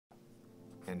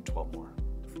and 12 more.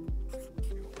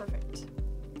 Perfect.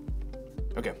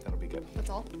 Okay, that'll be good. That's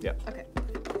all? Yep. Okay.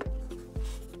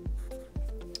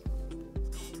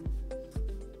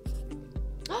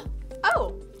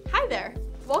 Oh, hi there.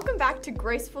 Welcome back to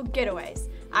Graceful Getaways.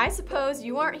 I suppose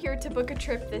you aren't here to book a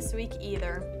trip this week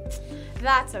either.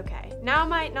 That's okay. Now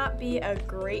might not be a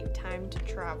great time to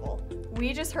travel.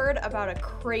 We just heard about a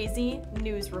crazy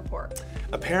news report.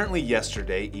 Apparently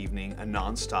yesterday evening, a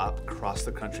non-stop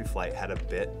cross-the-country flight had a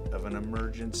bit of an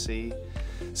emergency.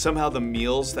 Somehow the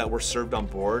meals that were served on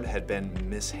board had been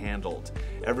mishandled.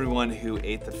 Everyone who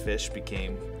ate the fish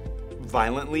became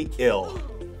violently ill.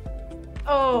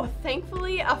 Oh,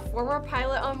 thankfully a former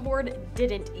pilot on board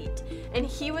didn't eat, and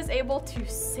he was able to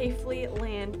safely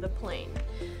land the plane.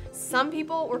 Some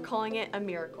people were calling it a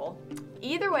miracle.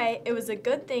 Either way, it was a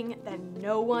good thing that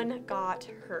no one got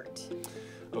hurt.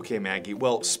 Okay, Maggie.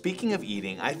 Well, speaking of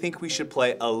eating, I think we should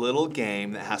play a little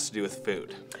game that has to do with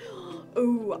food.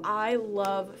 Ooh, I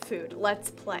love food. Let's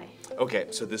play. Okay,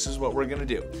 so this is what we're gonna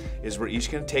do, is we're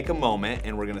each gonna take a moment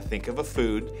and we're gonna think of a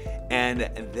food, and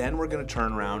then we're gonna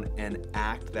turn around and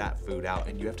act that food out,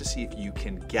 and you have to see if you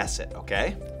can guess it,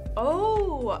 okay?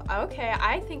 Oh, okay,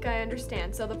 I think I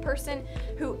understand. So the person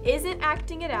who isn't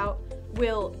acting it out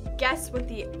will guess what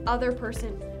the other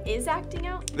person is acting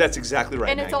out? That's exactly right,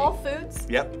 And it's Maggie. all foods?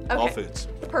 Yep, Okay. all foods.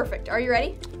 Perfect. Are you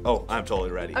ready? Oh, I'm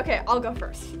totally ready. Okay, I'll go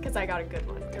first because I got a good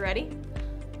one. You ready?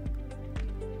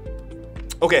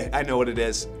 Okay, I know what it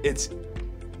is. It's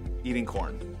eating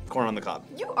corn. Corn on the cob.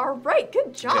 You are right.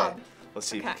 Good job. Okay, let's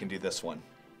see if you can do this one.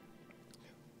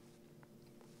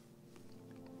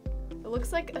 It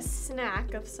looks like a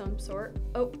snack of some sort.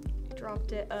 Oh,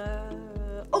 dropped it.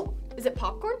 Oh, is it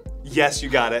popcorn? Yes, you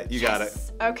got it. You got it.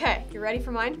 Okay, you ready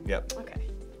for mine? Yep. Okay.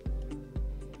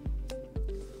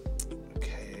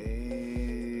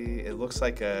 Okay, it looks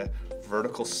like a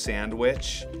vertical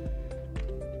sandwich.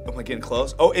 Am I getting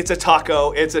close? Oh, it's a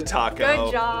taco. It's a taco.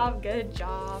 Good job. Good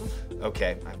job.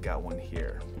 Okay, I've got one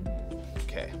here.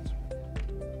 Okay.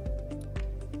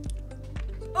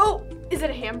 Oh, is it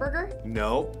a hamburger?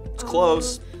 No, it's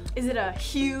close. Is it a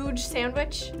huge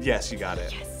sandwich? Yes, you got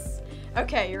it. Yes.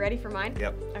 Okay, you ready for mine?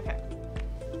 Yep. Okay.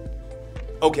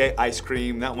 Okay, ice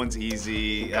cream. That one's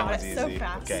easy. That Got one's it so easy.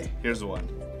 fast. Okay, here's the one.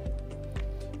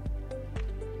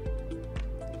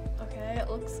 Okay, it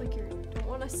looks like you don't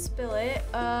want to spill it.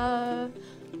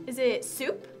 Is it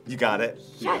soup? You got it.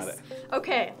 You Yes. got it.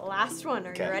 Okay, last one.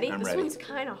 Are Okay, you ready? I'm this ready. one's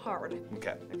kind of hard.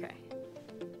 Okay. Okay.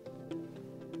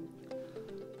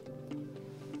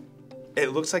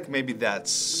 It looks like maybe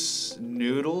that's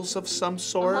noodles of some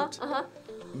sort.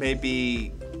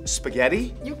 Maybe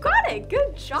spaghetti? You got it.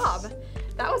 Good job.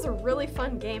 That was a really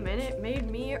fun game, and it made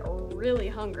me really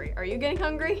hungry. Are you getting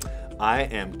hungry? I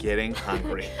am getting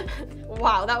hungry.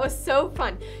 Wow, that was so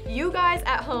fun. You guys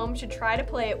at home should try to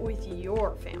play it with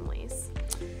your families.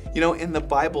 You know, in the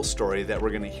Bible story that we're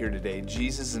going to hear today,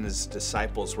 Jesus and his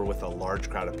disciples were with a large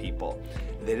crowd of people.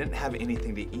 They didn't have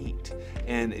anything to eat,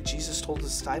 and Jesus told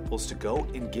his disciples to go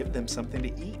and give them something to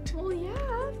eat. Well,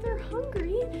 yeah, if they're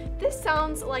hungry. This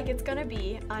sounds like it's gonna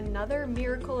be another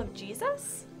miracle of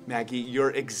Jesus. Maggie,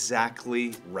 you're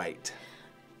exactly right.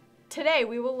 Today,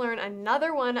 we will learn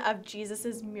another one of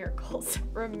Jesus's miracles.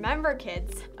 Remember,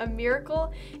 kids, a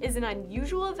miracle is an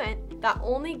unusual event that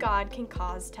only God can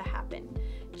cause to happen.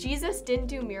 Jesus didn't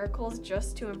do miracles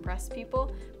just to impress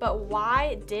people, but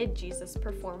why did Jesus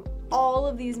perform all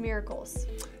of these miracles?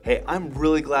 Hey, I'm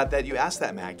really glad that you asked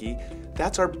that, Maggie.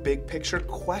 That's our big picture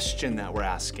question that we're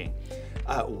asking.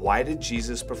 Why did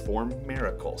Jesus perform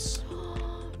miracles?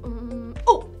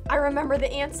 Oh, I remember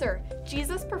the answer.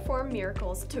 Jesus performed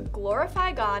miracles to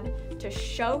glorify God, to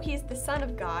show he's the Son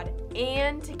of God,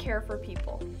 and to care for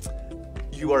people.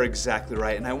 You are exactly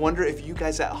right, and I wonder if you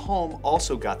guys at home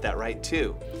also got that right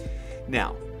too.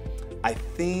 Now, I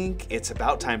think it's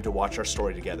about time to watch our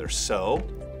story together, so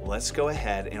let's go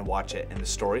ahead and watch it, and the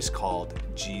story's called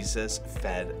Jesus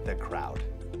Fed the Crowd.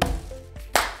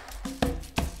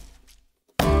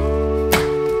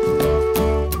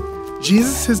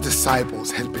 Jesus'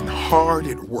 disciples had been hard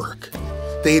at work.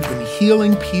 They had been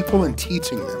healing people and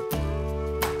teaching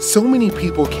them. So many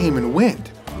people came and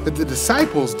went that the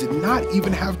disciples did not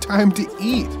even have time to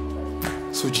eat.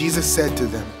 So Jesus said to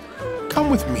them, "Come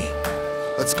with me.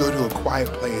 Let's go to a quiet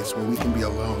place where we can be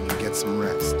alone and get some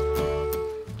rest."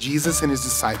 Jesus and his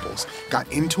disciples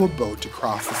got into a boat to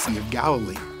cross the Sea of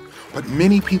Galilee, but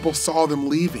many people saw them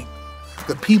leaving.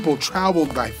 The people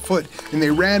traveled by foot and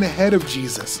they ran ahead of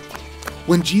Jesus.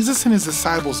 When Jesus and his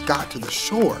disciples got to the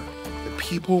shore, the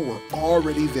people were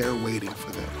already there waiting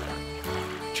for them.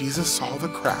 Jesus saw the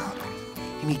crowd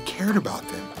and he cared about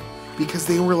them because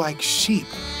they were like sheep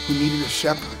who needed a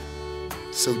shepherd.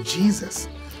 So Jesus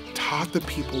taught the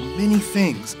people many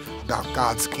things about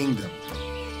God's kingdom,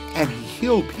 and he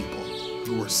healed people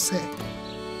who were sick.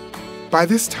 By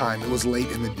this time, it was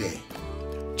late in the day.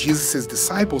 Jesus'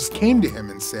 disciples came to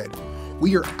him and said,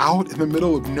 "We are out in the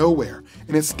middle of nowhere,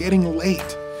 and it's getting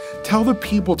late. Tell the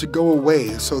people to go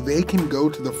away so they can go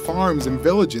to the farms and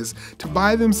villages to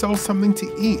buy themselves something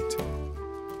to eat."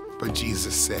 But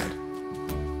Jesus said,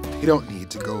 "They don't need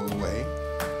to go away.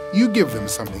 You give them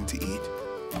something to eat."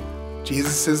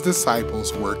 Jesus'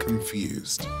 disciples were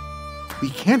confused. "We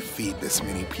can't feed this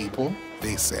many people,"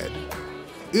 they said.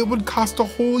 "It would cost a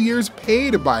whole year's pay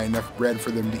to buy enough bread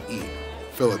for them to eat,"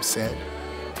 Philip said.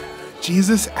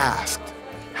 Jesus asked,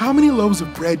 "How many loaves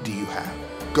of bread do you have?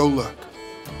 Go look."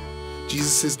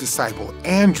 Jesus' disciple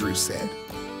Andrew said,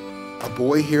 "A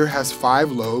boy here has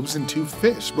 5 loaves and 2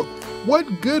 fish, but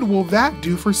what good will that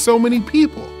do for so many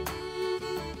people?"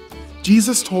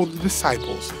 Jesus told the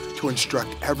disciples to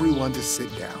instruct everyone to sit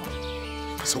down.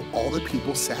 So all the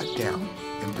people sat down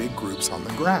in big groups on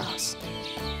the grass.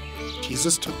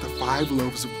 Jesus took the 5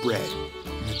 loaves of bread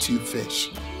and the 2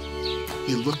 fish.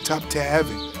 He looked up to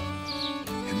heaven,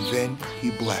 and then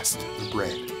he blessed the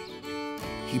bread.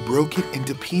 He broke it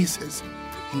into pieces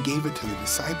and gave it to the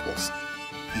disciples.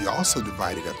 He also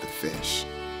divided up the fish.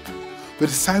 The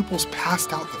disciples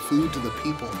passed out the food to the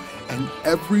people, and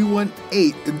everyone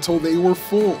ate until they were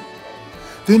full.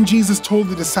 Then Jesus told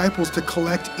the disciples to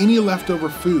collect any leftover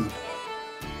food.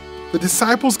 The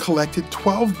disciples collected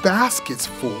 12 baskets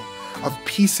full of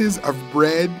pieces of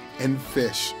bread and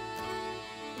fish.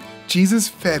 Jesus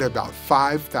fed about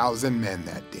 5,000 men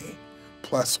that day,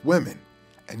 plus women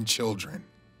and children.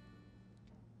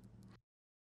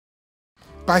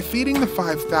 By feeding the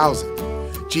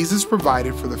 5,000, Jesus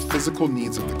provided for the physical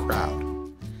needs of the crowd.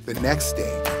 The next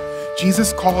day,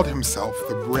 Jesus called himself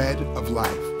the bread of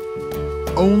life.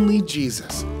 Only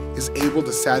Jesus is able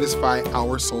to satisfy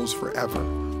our souls forever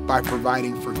by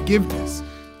providing forgiveness,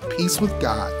 peace with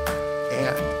God,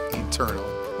 and eternal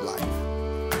life.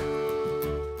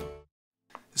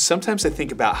 Sometimes I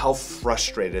think about how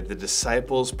frustrated the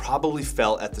disciples probably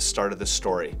felt at the start of the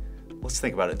story. Let's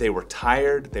think about it. They were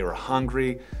tired, they were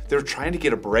hungry, they were trying to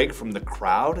get a break from the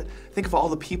crowd. Think of all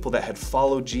the people that had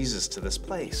followed Jesus to this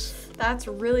place. That's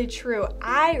really true.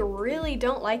 I really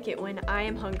don't like it when I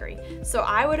am hungry. So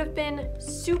I would have been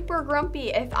super grumpy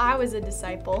if I was a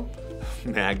disciple.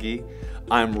 Maggie,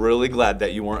 I'm really glad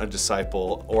that you weren't a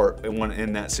disciple or one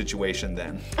in that situation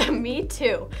then. Me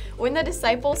too. When the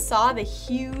disciples saw the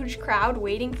huge crowd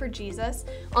waiting for Jesus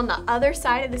on the other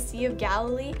side of the Sea of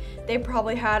Galilee, they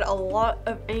probably had a lot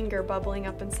of anger bubbling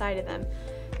up inside of them.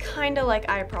 Kinda like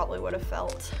I probably would have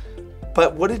felt.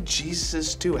 But what did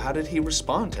Jesus do? How did he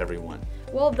respond to everyone?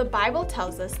 Well, the Bible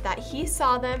tells us that he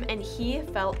saw them and he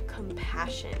felt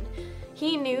compassion.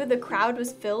 He knew the crowd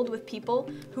was filled with people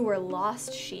who were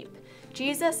lost sheep.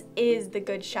 Jesus is the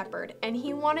good shepherd, and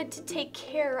he wanted to take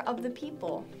care of the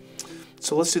people.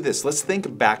 So let's do this. Let's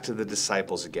think back to the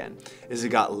disciples again. As it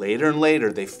got later and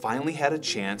later, they finally had a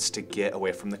chance to get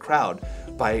away from the crowd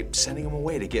by sending them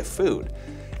away to get food.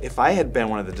 If I had been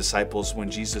one of the disciples when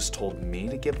Jesus told me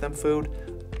to give them food,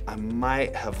 I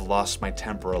might have lost my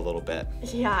temper a little bit.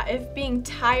 Yeah, if being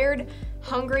tired,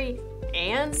 hungry,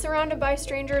 and surrounded by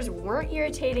strangers weren't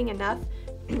irritating enough,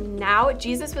 now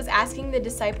Jesus was asking the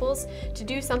disciples to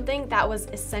do something that was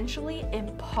essentially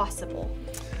impossible.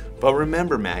 But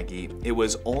remember, Maggie, it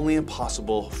was only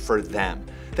impossible for them,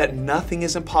 that nothing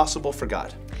is impossible for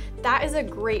God. That is a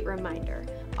great reminder.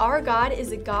 Our God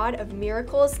is a God of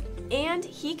miracles, and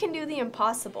he can do the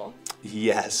impossible.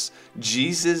 Yes,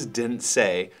 Jesus didn't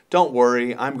say, "Don't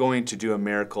worry, I'm going to do a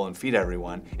miracle and feed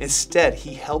everyone." Instead,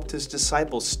 he helped his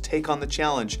disciples take on the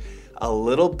challenge a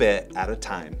little bit at a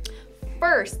time.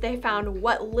 First, they found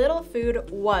what little food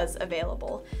was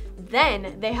available.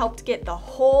 Then, they helped get the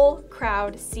whole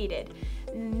crowd seated.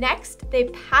 Next, they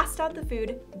passed out the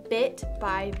food bit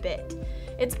by bit.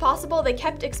 It's possible they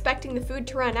kept expecting the food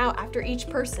to run out after each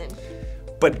person.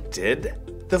 But did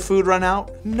the food run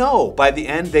out? No. By the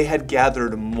end, they had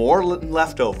gathered more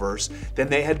leftovers than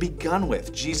they had begun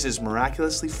with. Jesus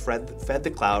miraculously fed the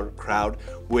crowd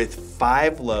with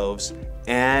 5 loaves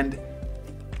and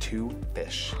 2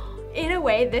 fish. In a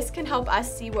way, this can help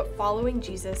us see what following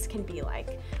Jesus can be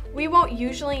like. We won't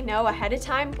usually know ahead of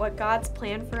time what God's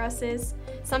plan for us is.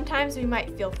 Sometimes we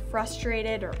might feel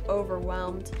frustrated or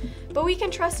overwhelmed, but we can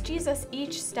trust Jesus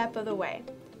each step of the way.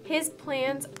 His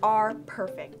plans are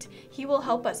perfect. He will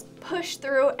help us push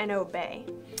through and obey.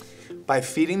 By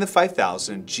feeding the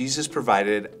 5,000, Jesus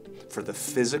provided for the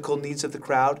physical needs of the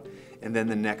crowd, And then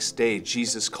the next day,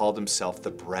 Jesus called himself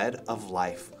the bread of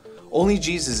life. Only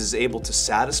Jesus is able to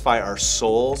satisfy our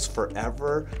souls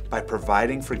forever by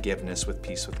providing forgiveness with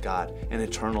peace with God and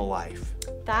eternal life.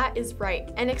 That is right.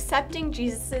 And accepting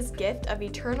Jesus' gift of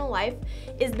eternal life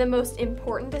is the most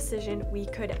important decision we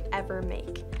could ever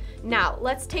make. Now,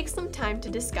 let's take some time to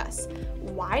discuss,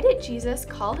 why did Jesus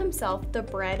call himself the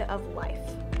bread of life?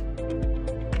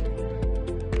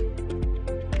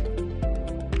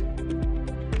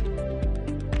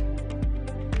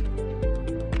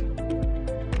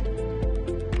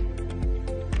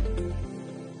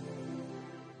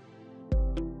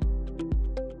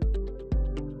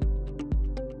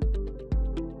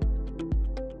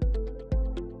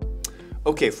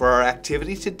 Okay, for our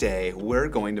activity today, we're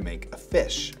going to make a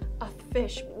fish. A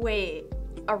fish? Wait,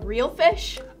 a real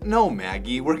fish? No,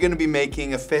 Maggie, we're going to be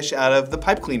making a fish out of the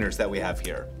pipe cleaners that we have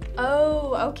here.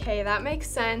 Oh, okay, that makes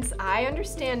sense. I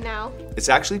understand now. It's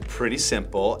actually pretty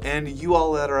simple, and you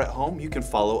all that are at home, you can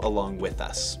follow along with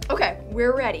us. Okay,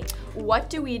 we're ready. What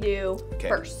do we do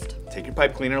first? Take your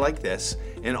pipe cleaner like this,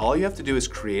 and all you have to do is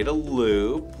create a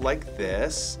loop like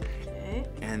this,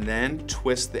 and then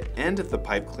twist the end of the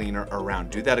pipe cleaner around.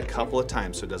 Do that a couple of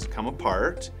times so it doesn't come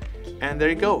apart. And there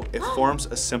you go. It forms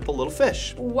a simple little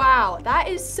fish. Wow, that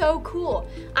is so cool.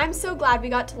 I'm so glad we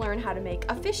got to learn how to make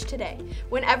a fish today.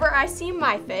 Whenever I see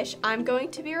my fish, I'm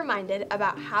going to be reminded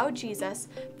about how Jesus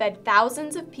fed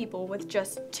thousands of people with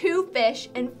just 2 fish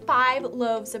and 5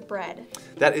 loaves of bread.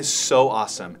 That is so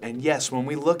awesome. And yes, when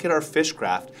we look at our fish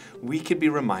craft, we could be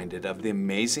reminded of the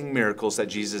amazing miracles that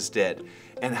Jesus did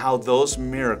and how those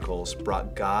miracles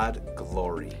brought God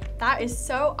glory. That is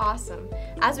so awesome.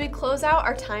 As we close out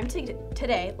our time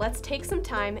today, let's take some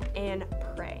time and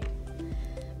pray.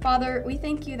 Father, we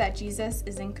thank you that Jesus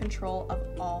is in control of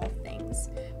all things.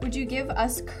 Would you give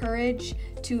us courage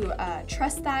to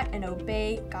trust that and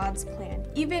obey God's plan,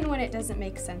 even when it doesn't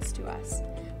make sense to us?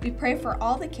 We pray for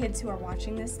all the kids who are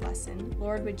watching this lesson.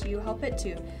 Lord, would you help it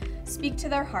to speak to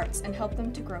their hearts and help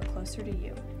them to grow closer to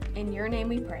you. In your name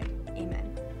we pray.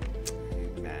 Amen.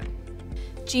 Amen.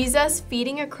 Jesus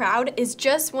feeding a crowd is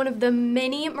just one of the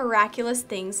many miraculous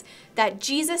things that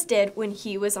Jesus did when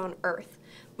he was on earth.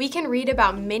 We can read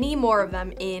about many more of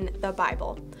them in the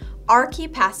Bible. Our key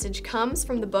passage comes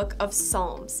from the book of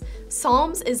Psalms.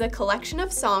 Psalms is a collection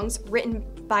of songs written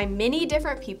by many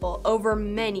different people over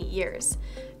many years.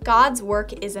 God's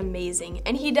work is amazing,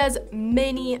 and he does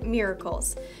many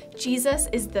miracles. Jesus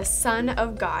is the Son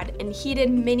of God, and he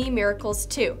did many miracles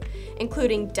too,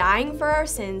 including dying for our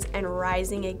sins and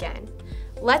rising again.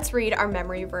 Let's read our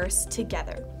memory verse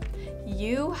together.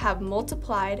 You have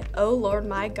multiplied, O Lord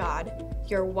my God,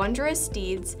 your wondrous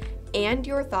deeds and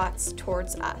your thoughts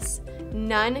towards us.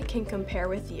 None can compare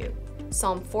with you.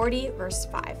 Psalm 40, verse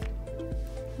 5.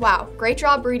 Wow, great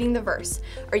job reading the verse.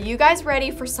 Are you guys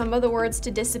ready for some of the words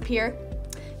to disappear?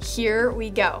 Here we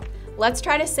go. Let's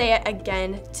try to say it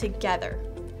again together.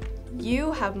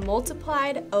 You have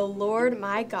multiplied, O Lord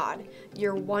my God,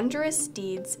 your wondrous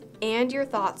deeds and your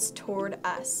thoughts toward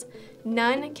us.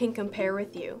 None can compare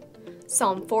with you.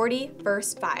 Psalm 40,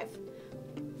 verse 5.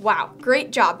 Wow,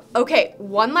 great job. Okay,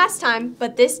 one last time,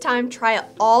 but this time try it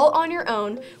all on your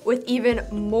own with even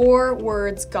more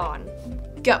words gone.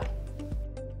 Go.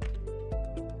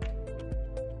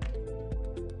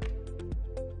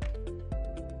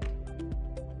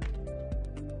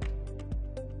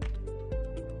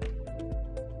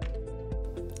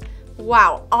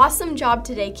 Wow, awesome job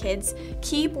today, kids.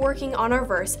 Keep working on our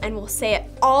verse and we'll say it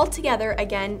all together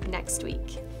again next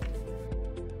week.